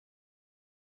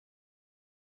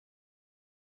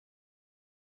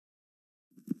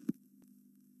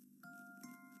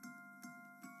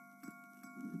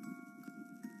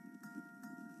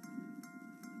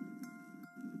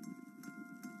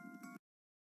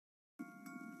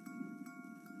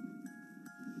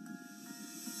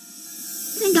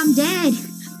I'm dead,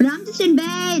 but I'm just in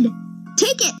bed.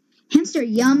 Take it, hamster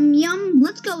yum yum.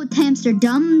 Let's go with hamster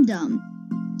dum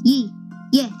dum. Yee,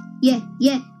 yeah, yeah,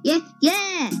 yeah, yeah,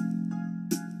 yeah.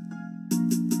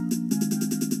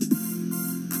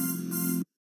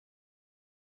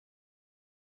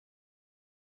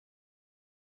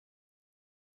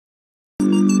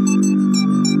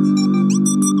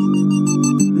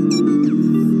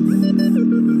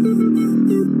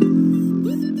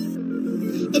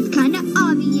 It's kinda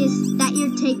obvious that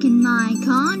you're taking my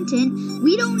content.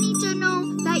 We don't need to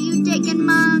know that you're taking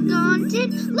my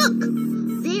content. Look,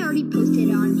 they already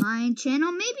posted on my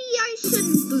channel. Maybe I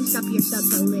shouldn't boost up your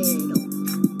subs a little.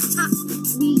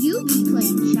 You be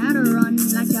playing Shadowrun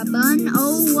like a bun.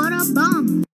 Oh, what a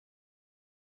bum.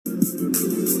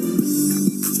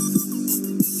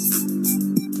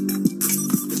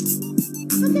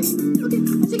 Okay.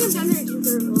 I think I'm done raging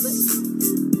for a little bit.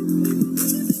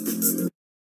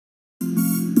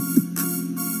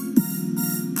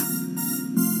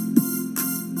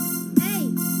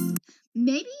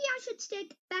 Maybe I should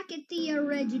stick back at the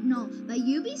original, but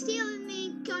you be stealing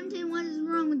me content. What is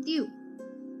wrong with you?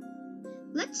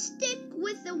 Let's stick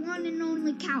with the one and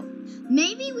only cow.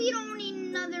 Maybe we don't need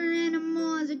another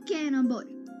animal as a cannibal.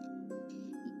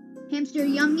 Hamster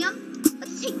yum yum.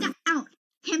 Let's take that out.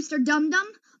 Hamster dum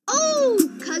dum. Oh,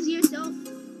 cause you're so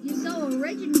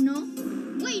original.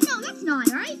 Wait, no, that's not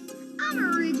right. I'm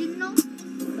original,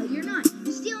 but you're not.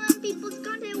 You're stealing people's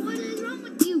content. What is wrong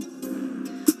with you?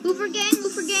 Oofer gang,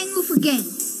 oofer gang, oofer gang.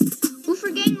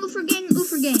 Oofer gang, oofer gang,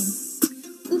 oofer gang.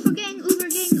 Oofer gang, oofer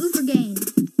gang, oofer gang.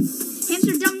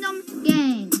 Hamster dum dum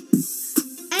gang.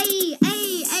 Ay.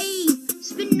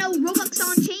 Spin no Robux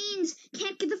on chains.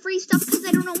 Can't get the free stuff because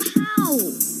I don't know how.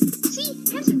 See,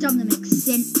 hamster dum dum makes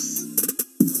sense.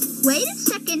 Wait a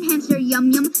second, hamster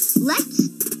yum yum.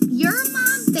 You're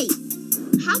my bait.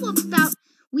 How about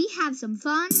we have some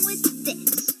fun with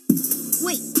this?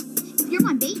 Wait, if you're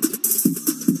my bait,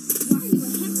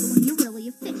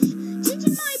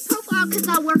 changing my profile because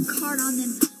I work hard on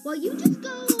them. Well, you just go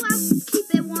out and keep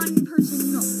it one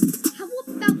person. No. How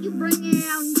about you bring it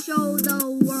out and show the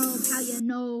world how you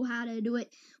know how to do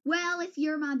it? Well, if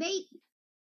you're my bait,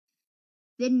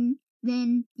 then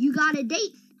you got a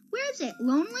date. Where is it?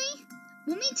 Lonely?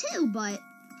 Well, me too, but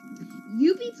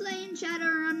you be playing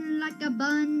Shadowrun like a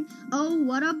bun. Oh,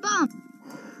 what a bum.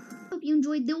 Hope you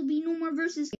enjoyed. There will be no more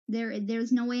verses.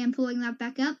 There's no way I'm pulling that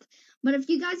back up. But if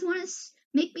you guys want to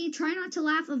make me try not to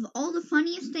laugh of all the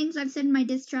funniest things I've said in my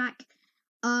diss track,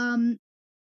 go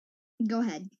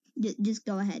ahead. Just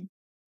go ahead.